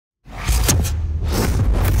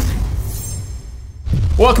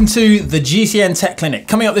Welcome to the GCN Tech Clinic.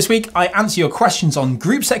 Coming up this week, I answer your questions on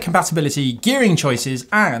group set compatibility, gearing choices,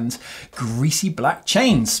 and greasy black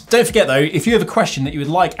chains. Don't forget though, if you have a question that you would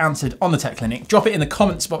like answered on the Tech Clinic, drop it in the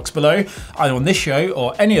comments box below, either on this show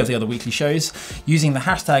or any of the other weekly shows, using the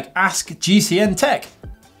hashtag AskGCNTech.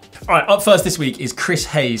 All right, up first this week is Chris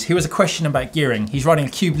Hayes, who has a question about gearing. He's riding a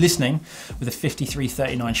Cube Listening with a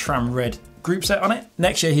 5339 SRAM red group set on it.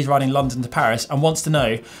 Next year he's riding London to Paris and wants to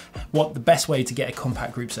know what the best way to get a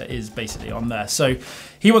compact group set is basically on there. So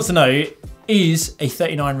he wants to know, is a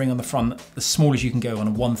 39 ring on the front the smallest you can go on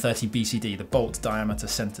a 130 BCD, the bolt diameter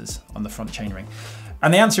centers on the front chainring?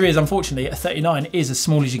 And the answer is, unfortunately, a 39 is as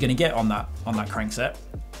small as you're going to get on that crank set.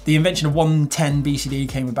 The invention of 110 BCD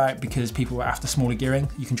came about because people were after smaller gearing.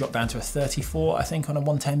 You can drop down to a 34, I think, on a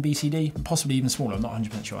 110 BCD, possibly even smaller, I'm not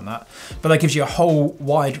 100% sure on that. But that gives you a whole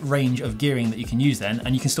wide range of gearing that you can use then,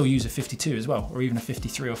 and you can still use a 52 as well, or even a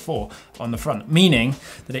 53 or 4 on the front, meaning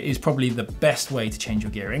that it is probably the best way to change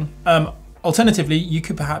your gearing. Alternatively, you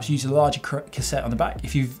could perhaps use a larger cassette on the back.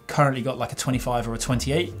 If you've currently got like a 25 or a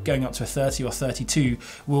 28, going up to a 30 or 32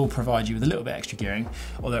 will provide you with a little bit extra gearing,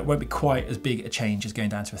 although it won't be quite as big a change as going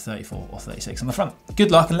down to a 34 or 36 on the front. Good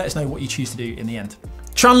luck and let us know what you choose to do in the end.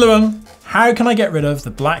 Tran Luong, how can I get rid of the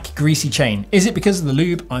black greasy chain? Is it because of the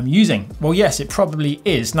lube I'm using? Well, yes, it probably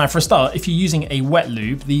is. Now, for a start, if you're using a wet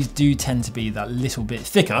lube, these do tend to be that little bit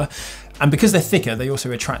thicker. And because they're thicker, they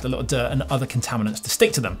also attract a lot of dirt and other contaminants to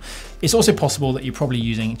stick to them. It's also possible that you're probably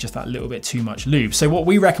using just that little bit too much lube. So what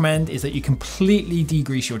we recommend is that you completely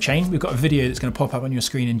degrease your chain. We've got a video that's going to pop up on your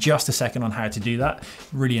screen in just a second on how to do that,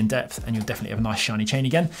 really in depth, and you'll definitely have a nice shiny chain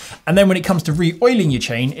again. And then when it comes to re-oiling your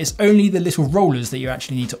chain, it's only the little rollers that you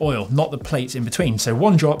actually need to oil, not the plates in between. So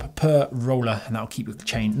one drop per roller, and that'll keep the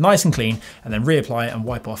chain nice and clean, and then reapply it and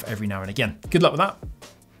wipe off every now and again. Good luck with that.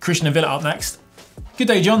 Christian and Villa up next. Good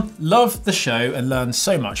day, John. Love the show and learn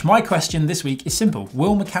so much. My question this week is simple.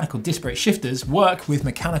 Will mechanical disc brake shifters work with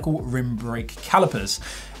mechanical rim brake calipers?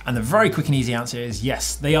 And the very quick and easy answer is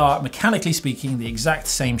yes. They are, mechanically speaking, the exact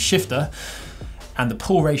same shifter, and the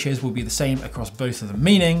pull ratios will be the same across both of them,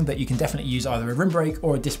 meaning that you can definitely use either a rim brake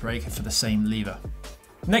or a disc brake for the same lever.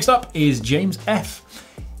 Next up is James F.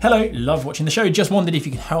 Hello, love watching the show. Just wondered if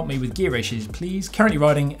you could help me with gear ratios, please. Currently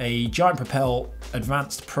riding a Giant Propel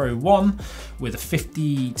Advanced Pro 1 with a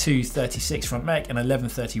 5236 front mech and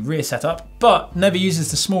 1130 rear setup, but never uses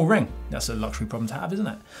the small ring. That's a luxury problem to have, isn't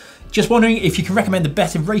it? Just wondering if you can recommend a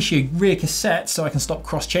better ratio rear cassette so I can stop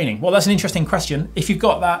cross-chaining. Well, that's an interesting question. If you've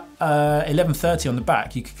got that 1130 on the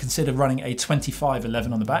back, you could consider running a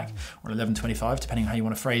 2511 on the back, or 1125, depending on how you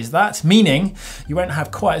want to phrase that, meaning you won't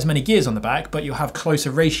have quite as many gears on the back, but you'll have closer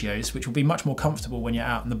ratios, which will be much more comfortable when you're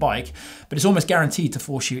out on the bike, but it's almost guaranteed to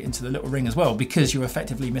force you into the little ring as well, because you're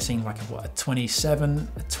effectively missing like a 27,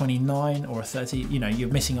 a 29, or a 30, you know, you're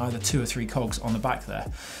missing either 2 or 3 cogs on the back there,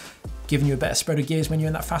 giving you a better spread of gears when you're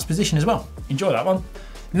in that fast position as well. Enjoy that one.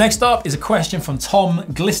 Next up is a question from Tom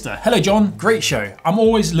Glister. Hello John, great show. I'm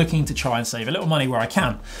always looking to try and save a little money where I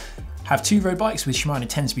can. Have 2 road bikes with Shimano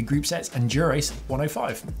 10-speed group sets and Dura-Ace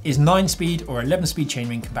 105. Is 9-speed or 11-speed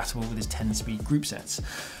chainring compatible with his 10-speed group sets?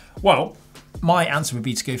 Well, my answer would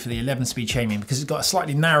be to go for the 11-speed chainring because it's got a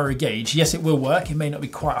slightly narrower gauge. Yes, it will work. It may not be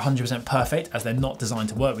quite 100% perfect as they're not designed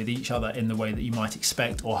to work with each other in the way that you might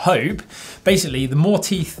expect or hope. Basically, the more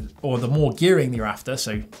teeth or the more gearing you're after,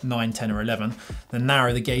 so 9, 10 or 11, the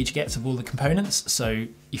narrower the gauge gets of all the components. So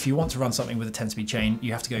if you want to run something with a 10-speed chain,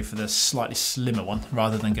 you have to go for the slightly slimmer one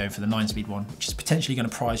rather than going for the 9-speed one, which is potentially going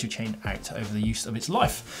to prize your chain out over the use of its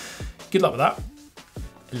life. Good luck with that.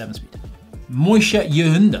 11-speed. Moisha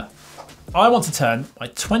Yehunda. I want to turn my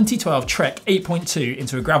 2012 Trek 8.2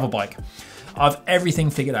 into a gravel bike. I have everything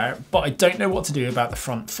figured out, but I don't know what to do about the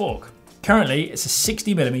front fork. Currently, it's a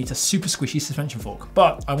 60mm super squishy suspension fork,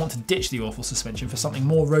 but I want to ditch the awful suspension for something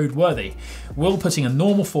more roadworthy. Will putting a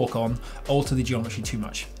normal fork on alter the geometry too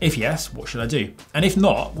much? If yes, what should I do? And if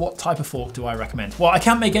not, what type of fork do I recommend? Well, I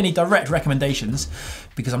can't make any direct recommendations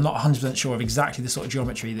because I'm not 100% sure of exactly the sort of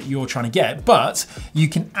geometry that you're trying to get, but you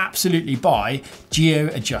can absolutely buy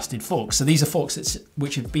geo-adjusted forks. So these are forks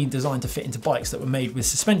which have been designed to fit into bikes that were made with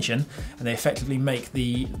suspension, and they effectively make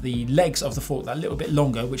the legs of the fork that little bit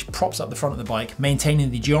longer, which props up the front of the bike,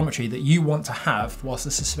 maintaining the geometry that you want to have whilst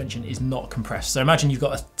the suspension is not compressed. So imagine you've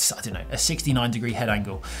got a 69-degree head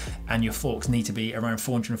angle and your forks need to be around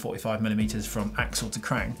 445mm from axle to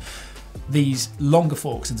crown. These longer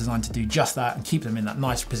forks are designed to do just that and keep them in that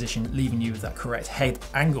nice position, leaving you with that correct head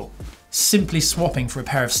angle. Simply swapping for a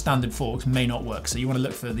pair of standard forks may not work, so you want to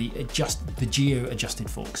look for the geo-adjusted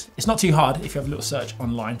forks. It's not too hard. If you have a little search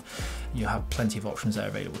online, you'll have plenty of options that are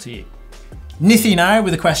available to you. Nithi now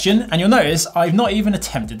with a question, and you'll notice I've not even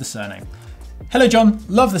attempted the surname. Hello John,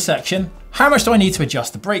 love the section. How much do I need to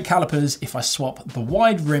adjust the brake calipers if I swap the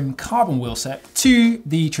wide rim carbon wheel set to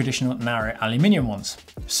the traditional narrow aluminium ones?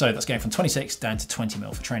 So that's going from 26 down to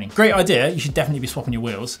 20mm for training. Great idea, you should definitely be swapping your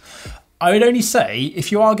wheels. I would only say,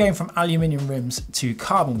 if you are going from aluminium rims to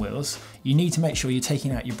carbon wheels, you need to make sure you're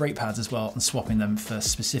taking out your brake pads as well and swapping them for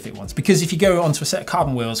specific ones. Because if you go onto a set of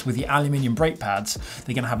carbon wheels with the aluminium brake pads,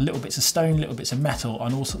 they're gonna have little bits of stone, little bits of metal,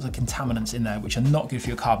 and all sorts of contaminants in there, which are not good for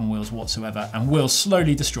your carbon wheels whatsoever, and will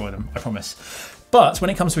slowly destroy them, I promise. But when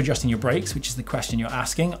it comes to adjusting your brakes, which is the question you're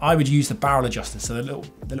asking, I would use the barrel adjuster. So the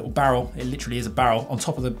little barrel, it literally is a barrel on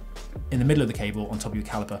top of in the middle of the cable on top of your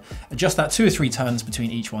caliper. Adjust that 2 or 3 turns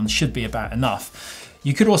between each one should be about enough.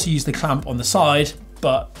 You could also use the clamp on the side,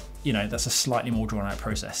 but you know, that's a slightly more drawn out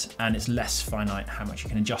process and it's less finite how much you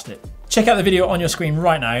can adjust it. Check out the video on your screen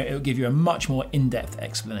right now. It will give you a much more in-depth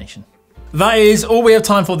explanation. That is all we have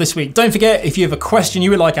time for this week. Don't forget, if you have a question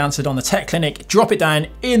you would like answered on the Tech Clinic, drop it down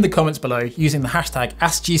in the comments below using the hashtag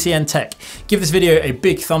AskGCNTech. Give this video a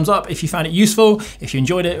big thumbs up if you found it useful, if you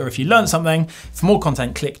enjoyed it, or if you learned something. For more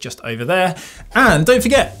content, click just over there. And don't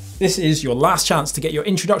forget, this is your last chance to get your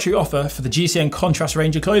introductory offer for the GCN Contrast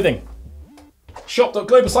range of clothing.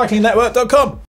 Shop.globalcyclingnetwork.com